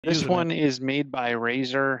This one is made by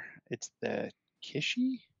Razr. It's the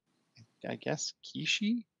Kishi, I guess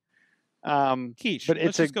Kishi. Quiche. But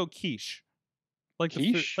Let's just go quiche. Like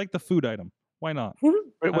quiche, the food item. Why not?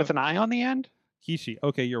 with an I on the end. Kishi.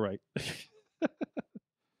 Okay, you're right.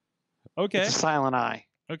 Okay. It's a silent I.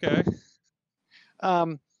 Okay.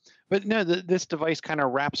 But no, this device kind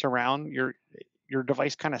of wraps around your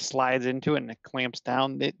device, kind of slides into it and it clamps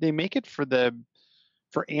down. They make it for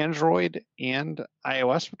Android and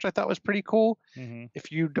iOS, which I thought was pretty cool. Mm-hmm.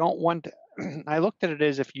 If you don't want, I looked at it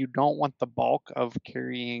as if you don't want the bulk of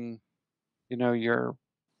carrying, your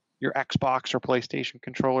Xbox or PlayStation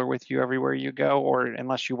controller with you everywhere you go, or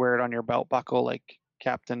unless you wear it on your belt buckle, like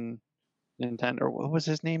Captain Nintendo, or what was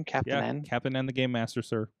his name? Captain N? Captain N, the Game Master,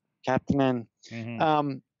 sir. Captain N.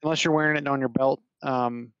 Mm-hmm. Unless you're wearing it on your belt. I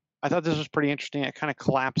thought this was pretty interesting. It kind of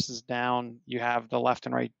collapses down. You have the left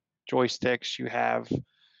and right joysticks. You have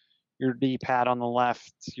your D-pad on the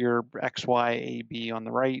left, your X, Y, A, B on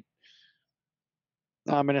the right,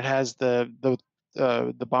 and it has the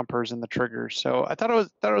bumpers and the triggers. So I thought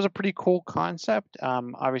it was a pretty cool concept.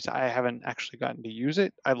 Obviously, I haven't actually gotten to use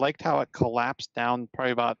it. I liked how it collapsed down.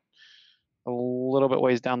 Probably about a little bit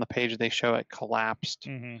ways down the page, they show it collapsed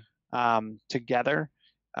together.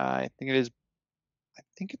 I think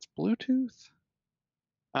it's Bluetooth.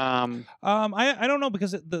 I don't know,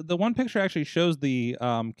 because the one picture actually shows the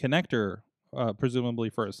connector, presumably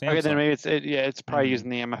for a Samsung. Okay, then maybe it's probably using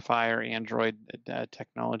the MFI or Android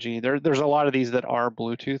technology. There's a lot of these that are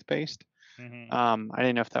Bluetooth based. I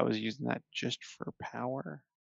didn't know if that was using that just for power.